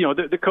like,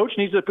 the coach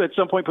needs to at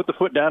some point put the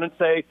foot down and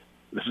say,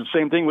 this is the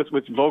same thing with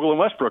Vogel and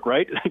Westbrook,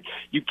 right?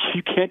 You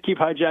can't keep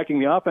hijacking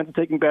the offense and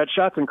taking bad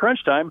shots in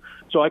crunch time.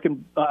 So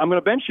I'm going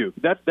to bench you.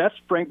 That's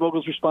Frank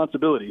Vogel's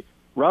responsibility.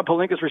 Rob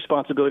Pelinka's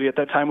responsibility at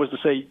that time was to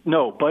say,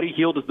 no, Buddy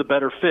Hield is the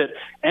better fit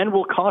and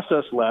will cost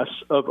us less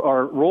of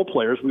our role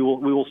players. We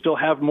will still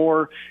have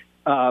more,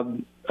 a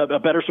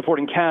better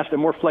supporting cast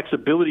and more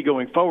flexibility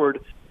going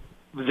forward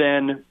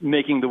than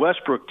making the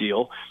Westbrook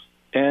deal.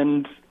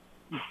 And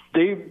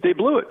they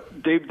blew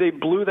it. They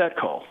blew that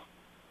call.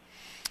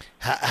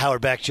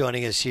 Howard Beck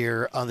joining us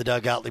here on the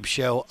Doug Gottlieb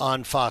Show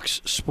on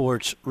Fox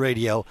Sports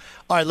Radio.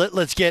 All right,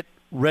 let's get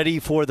ready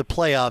for the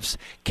playoffs.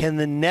 Can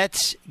the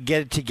Nets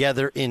get it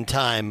together in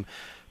time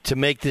to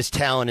make this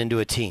talent into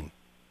a team?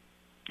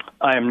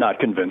 I am not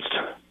convinced.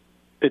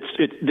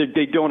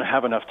 They don't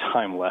have enough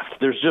time left.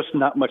 There's just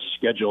not much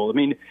schedule. I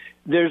mean,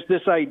 there's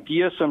this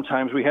idea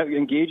sometimes we have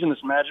engaged in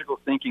this magical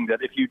thinking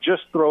that if you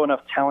just throw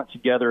enough talent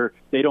together,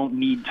 they don't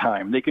need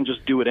time. They can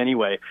just do it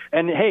anyway.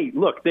 And hey,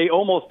 look, they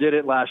almost did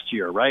it last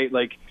year, right?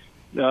 Like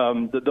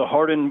the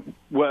Harden,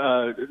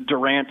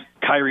 Durant,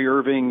 Kyrie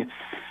Irving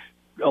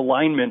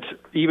alignment,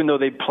 even though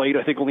they played,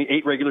 I think, only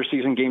 8 regular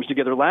season games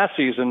together last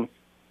season,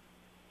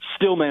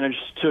 still managed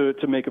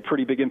to make a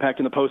pretty big impact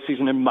in the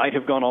postseason and might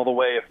have gone all the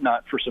way if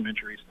not for some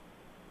injuries.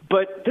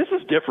 But this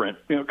is different.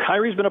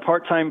 Kyrie's been a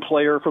part-time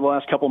player for the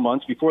last couple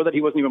months. Before that,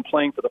 he wasn't even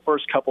playing for the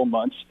first couple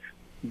months.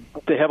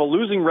 They have a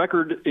losing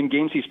record in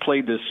games he's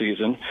played this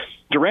season.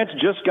 Durant's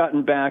just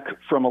gotten back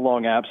from a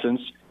long absence.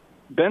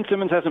 Ben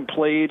Simmons hasn't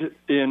played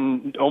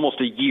in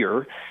almost a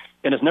year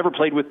and has never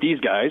played with these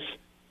guys.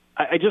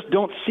 I just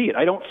don't see it.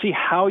 I don't see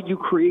how you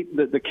create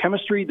the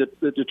chemistry,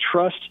 the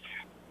trust,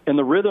 and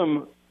the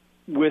rhythm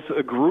with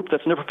a group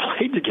that's never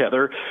played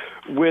together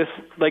with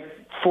like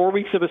 4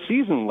 weeks of a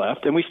season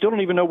left, and we still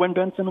don't even know when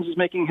Ben Simmons is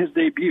making his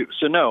debut.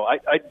 So, no,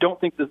 I don't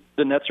think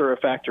the Nets are a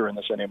factor in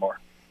this anymore.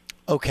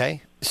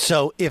 Okay,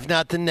 so if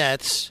not the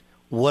Nets,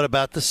 what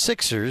about the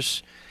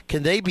Sixers?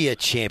 Can they be a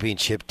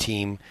championship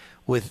team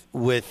with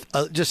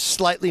just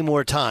slightly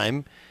more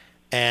time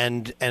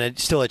and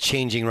still a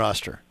changing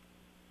roster?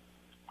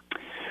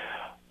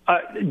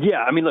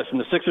 Yeah, I mean, listen,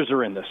 the Sixers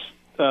are in this.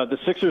 The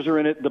Sixers are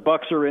in it. The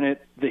Bucks are in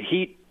it. The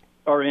Heat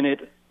are in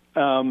it.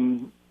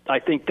 I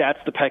think that's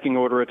the pecking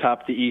order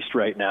atop the East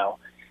right now.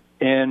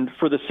 And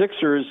for the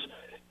Sixers,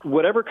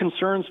 whatever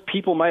concerns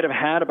people might have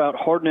had about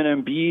Harden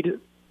and Embiid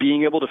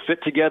being able to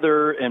fit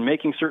together and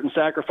making certain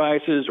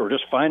sacrifices or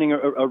just finding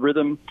a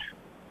rhythm,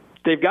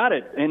 they've got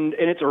it. And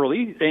it's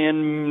early,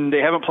 and they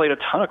haven't played a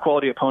ton of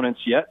quality opponents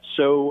yet,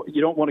 so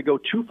you don't want to go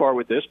too far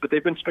with this, but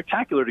they've been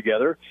spectacular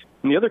together.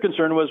 And the other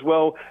concern was,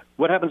 well,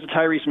 what happens to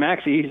Tyrese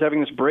Maxey? He's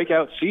having this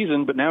breakout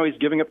season, but now he's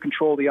giving up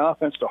control of the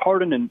offense to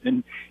Harden,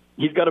 and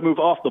he's got to move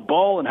off the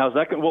ball, and how's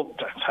that going? Well,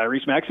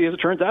 Tyrese Maxey, as it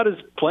turns out, is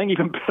playing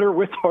even better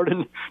with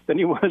Harden than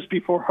he was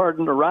before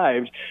Harden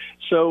arrived.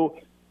 So,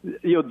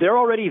 they're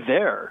already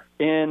there,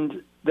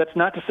 and that's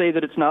not to say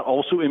that it's not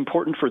also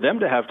important for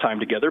them to have time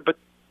together, but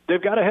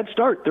they've got a head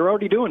start. They're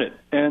already doing it.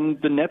 And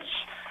the Nets,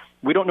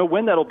 we don't know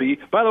when that'll be.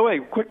 By the way,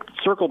 quick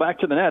circle back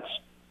to the Nets.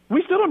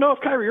 We still don't know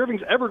if Kyrie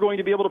Irving's ever going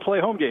to be able to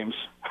play home games.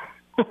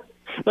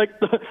 Like,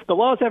 the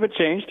laws haven't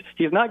changed.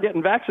 He's not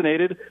getting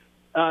vaccinated.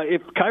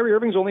 If Kyrie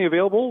Irving's only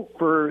available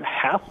for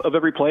half of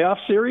every playoff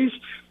series,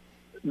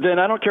 then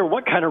I don't care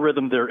what kind of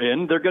rhythm they're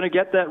in. They're going to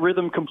get that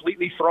rhythm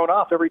completely thrown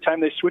off every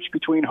time they switch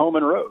between home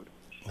and road.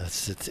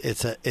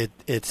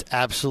 It's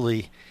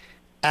absolutely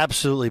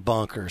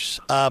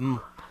bonkers.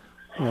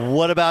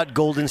 What about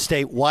Golden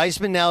State?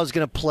 Wiseman now is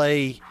going to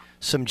play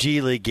some G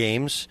League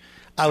games.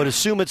 I would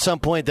assume at some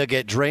point they'll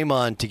get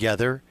Draymond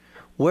together.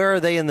 Where are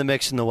they in the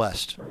mix in the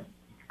West?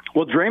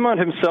 Well, Draymond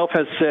himself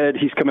has said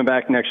he's coming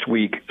back next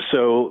week.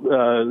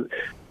 So,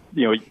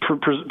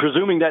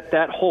 presuming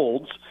that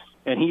holds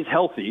and he's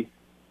healthy,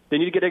 they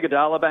need to get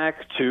Iguodala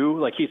back too.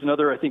 Like, he's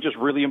another, I think, just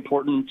really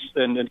important,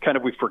 and kind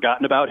of we've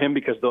forgotten about him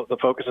because the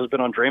focus has been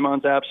on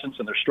Draymond's absence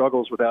and their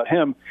struggles without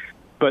him.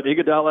 But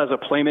Iguodala as a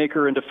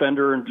playmaker and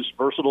defender and just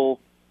versatile,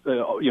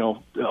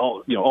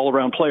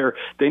 all-around player,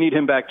 they need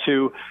him back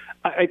too.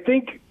 I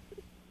think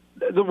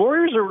the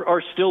Warriors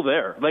are still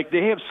there. Like,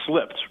 they have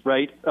slipped,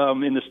 right,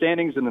 in the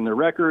standings and in their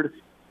record.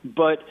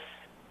 But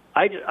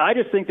I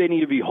just think they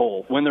need to be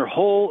whole. When they're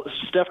whole,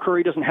 Steph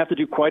Curry doesn't have to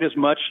do quite as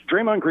much.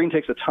 Draymond Green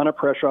takes a ton of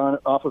pressure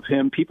off of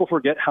him. People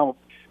forget how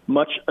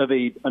much of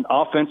an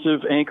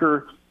offensive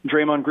anchor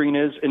Draymond Green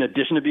is, in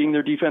addition to being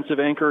their defensive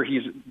anchor.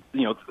 He's,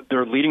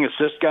 their leading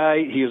assist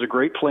guy. He is a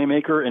great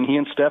playmaker, and he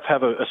and Steph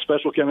have a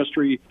special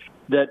chemistry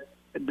that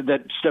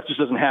Steph just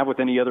doesn't have with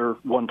any other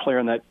one player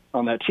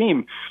on that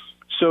team.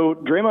 So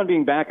Draymond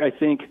being back, I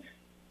think,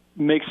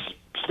 makes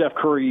Steph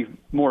Curry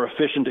more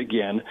efficient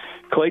again.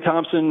 Klay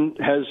Thompson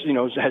has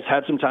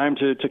had some time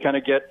to kind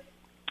of get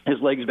his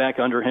legs back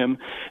under him.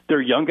 Their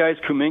young guys,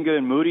 Kuminga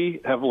and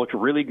Moody, have looked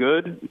really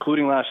good,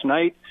 including last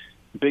night.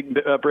 Big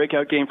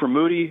breakout game for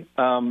Moody.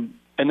 And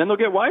then they'll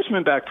get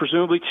Wiseman back,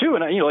 presumably, too.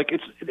 And,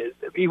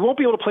 he won't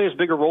be able to play as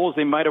big a role as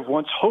they might have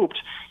once hoped,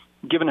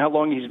 given how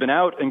long he's been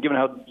out and given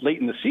how late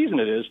in the season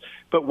it is.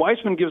 But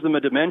Wiseman gives them a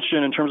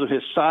dimension in terms of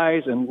his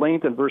size and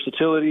length and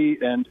versatility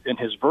and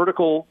his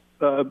vertical,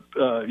 the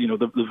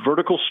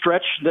vertical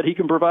stretch that he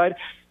can provide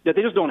that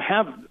they just don't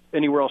have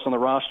anywhere else on the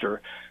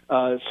roster.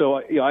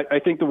 I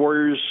think the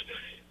Warriors,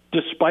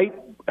 despite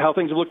how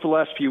things have looked for the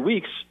last few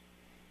weeks,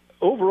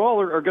 overall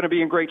are going to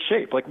be in great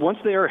shape. Like, once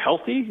they are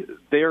healthy,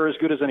 they are as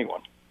good as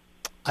anyone.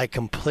 I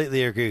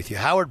completely agree with you.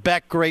 Howard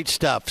Beck, great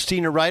stuff.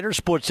 Senior writer,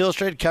 Sports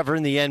Illustrated,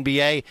 covering the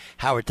NBA.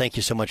 Howard, thank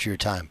you so much for your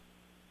time.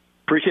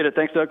 Appreciate it.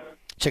 Thanks, Doug.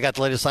 Check out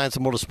the latest science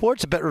and world of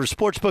sports at BetRivers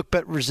Sportsbook.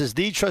 BetRivers is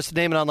the trusted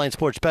name in online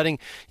sports betting.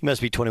 You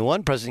must be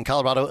 21, present in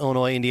Colorado,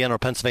 Illinois, Indiana, or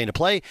Pennsylvania to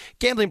play.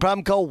 Gambling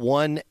problem? Call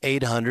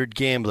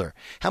 1-800-GAMBLER.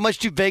 How much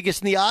do Vegas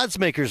and the odds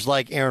makers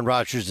like Aaron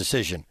Rodgers'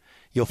 decision?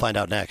 You'll find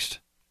out next.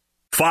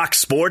 Fox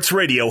Sports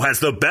Radio has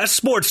the best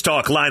sports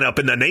talk lineup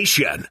in the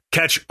nation.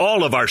 Catch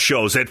all of our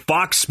shows at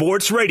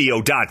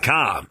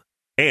foxsportsradio.com.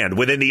 And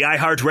within the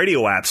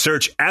iHeartRadio app,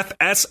 search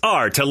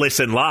FSR to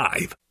listen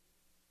live.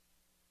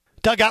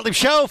 Doug Gottlieb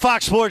Show,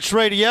 Fox Sports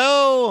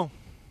Radio.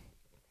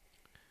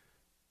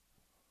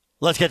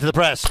 Let's get to the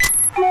press.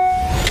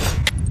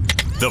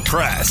 The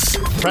Press.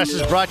 Press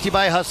is brought to you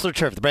by Hustler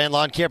Turf, the brand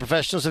lawn care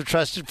professionals have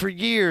trusted for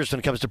years when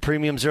it comes to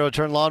premium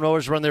zero-turn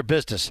lawnmowers run their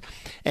business.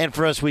 And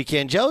for us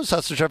Weekend Joes,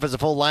 Hustler Turf has a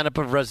full lineup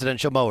of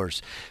residential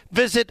mowers.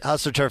 Visit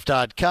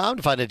hustlerturf.com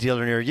to find a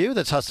dealer near you.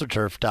 That's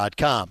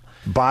hustlerturf.com.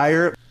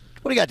 Buyer.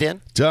 What do you got,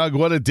 Dan? Doug,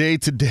 what a day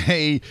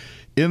today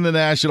in the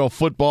National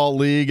Football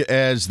League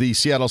as the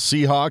Seattle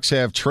Seahawks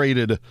have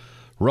traded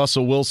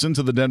Russell Wilson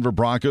to the Denver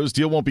Broncos.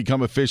 Deal won't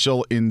become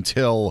official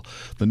until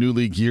the new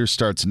league year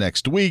starts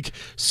next week.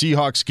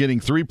 Seahawks getting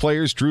 3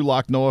 players, Drew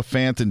Lock, Noah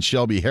Fant, and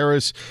Shelby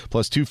Harris,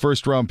 plus 2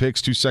 first-round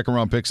picks, 2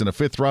 second-round picks, and a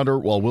 5th-rounder,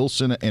 while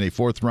Wilson and a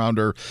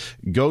 4th-rounder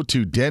go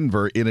to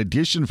Denver. In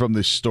addition from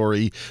this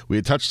story, we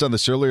had touched on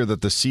this earlier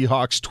that the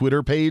Seahawks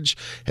Twitter page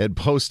had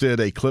posted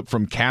a clip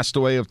from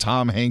Castaway of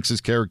Tom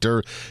Hanks'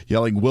 character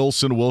yelling,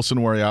 "Wilson,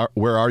 Wilson,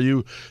 where are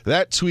you?"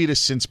 That tweet has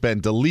since been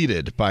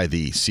deleted by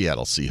the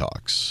Seattle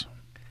Seahawks.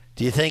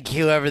 Do you think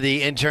whoever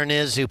the intern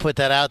is who put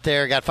that out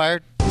there got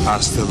fired?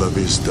 Hasta la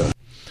vista.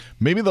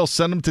 Maybe they'll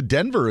send him to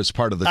Denver as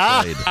part of the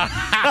trade.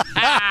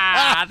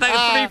 I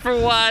think 3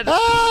 for 1.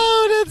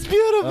 Oh, that's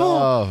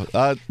beautiful.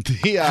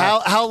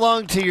 How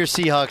long till your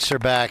Seahawks are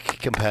back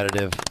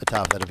competitive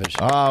atop that division?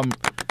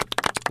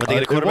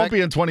 It won't be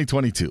in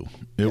 2022.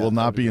 It will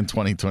not be in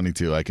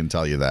 2022, I can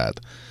tell you that.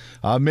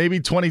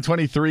 Maybe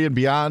 2023 and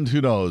beyond, who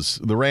knows?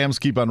 The Rams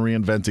keep on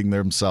reinventing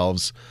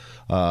themselves.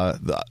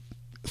 The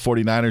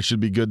 49ers should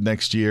be good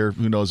next year.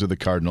 Who knows with the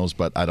Cardinals,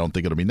 but I don't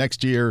think it'll be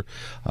next year.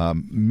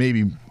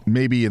 Maybe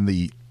in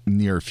the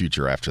near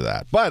future after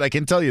that. But I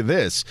can tell you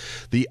this,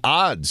 the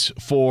odds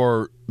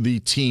for the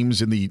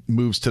teams in the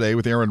moves today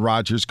with Aaron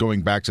Rodgers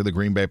going back to the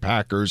Green Bay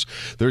Packers,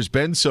 there's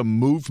been some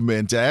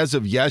movement. As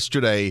of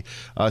yesterday,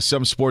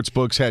 some sports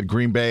books had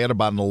Green Bay at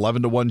about an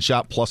 11-1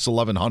 shot, plus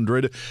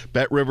 1,100.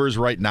 BetRivers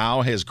right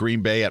now has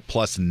Green Bay at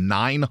plus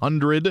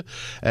 900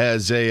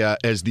 as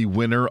the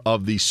winner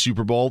of the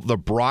Super Bowl. The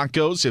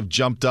Broncos have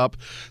jumped up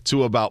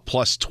to about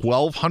plus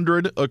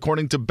 1,200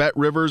 according to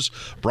BetRivers.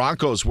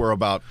 Broncos were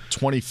about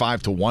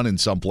 25-1 in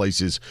some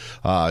places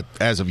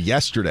as of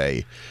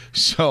yesterday.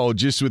 So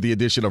just with the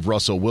addition of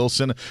Russell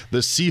Wilson, the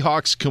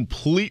Seahawks,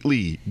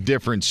 completely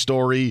different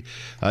story.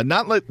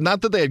 Not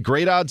that they had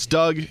great odds,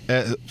 Doug,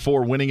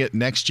 for winning it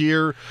next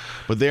year,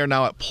 but they are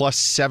now at plus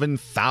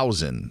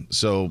 7,000.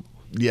 So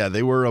yeah,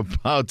 they were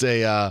about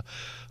a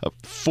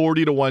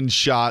 40-1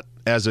 shot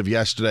as of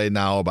yesterday,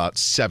 now about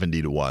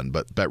 70-1,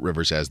 but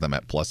BetRivers has them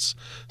at plus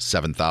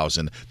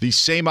 7,000. The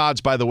same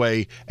odds, by the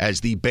way,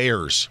 as the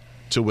Bears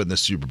to win the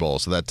Super Bowl,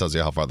 so that tells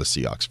you how far the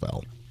Seahawks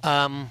fell.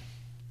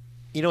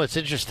 You know what's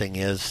interesting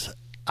is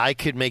I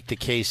could make the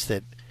case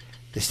that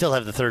they still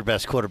have the 3rd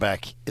best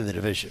quarterback in the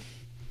division.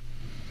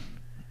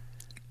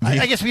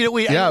 I guess we don't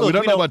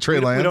know about Trey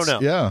Lance. We don't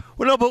know. Yeah.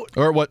 Well, no, but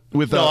or what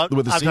with the Seahawks?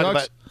 I'm talking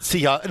about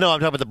Seahawks. No, I'm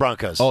talking about the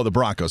Broncos. Oh, the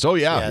Broncos. Oh,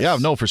 yeah. Yes. Yeah,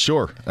 no, for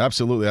sure.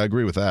 Absolutely. I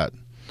agree with that.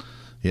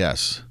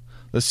 Yes.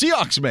 The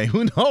Seahawks may.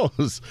 Who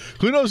knows?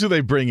 Who knows who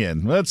they bring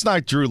in? Well, it's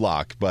not Drew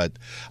Lock, but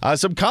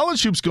some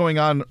college hoops going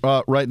on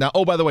right now.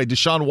 Oh, by the way,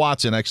 Deshaun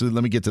Watson. Actually,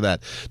 let me get to that.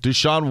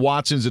 Deshaun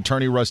Watson's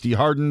attorney, Rusty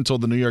Hardin,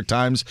 told the New York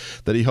Times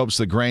that he hopes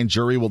the grand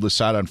jury will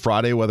decide on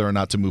Friday whether or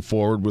not to move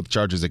forward with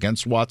charges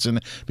against Watson,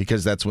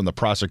 because that's when the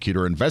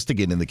prosecutor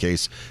investigating the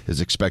case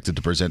is expected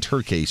to present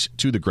her case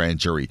to the grand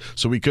jury.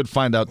 So we could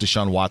find out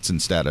Deshaun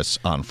Watson's status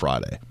on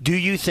Friday. Do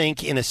you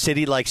think in a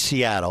city like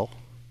Seattle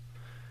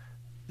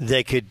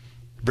they could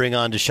bring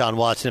on Deshaun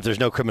Watson if there's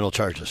no criminal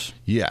charges?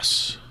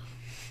 Yes.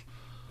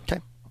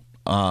 Okay.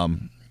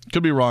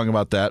 Could be wrong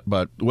about that,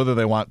 but whether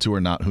they want to or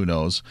not, who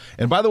knows.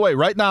 And by the way,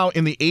 right now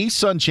in the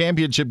ASUN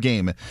championship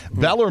game,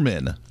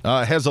 Bellarmine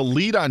has a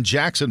lead on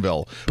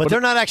Jacksonville. But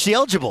they're not actually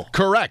eligible.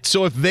 Correct.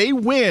 So if they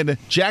win,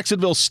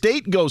 Jacksonville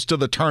State goes to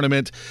the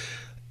tournament.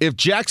 If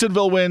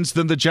Jacksonville wins,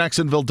 then the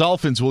Jacksonville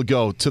Dolphins will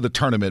go to the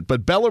tournament.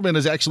 But Bellarmine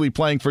is actually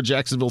playing for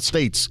Jacksonville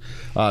State's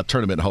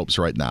tournament hopes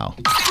right now.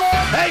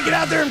 Hey, get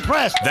out there and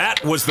press.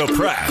 That was the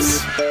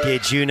Press.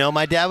 Did you know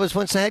my dad was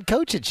once the head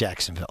coach at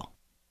Jacksonville?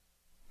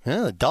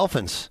 Yeah, the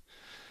Dolphins.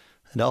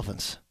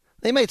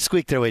 They might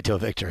squeak their way to a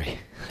victory.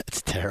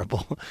 That's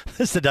terrible.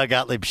 This is the Doug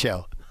Gottlieb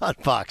Show on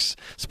Fox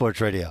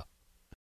Sports Radio.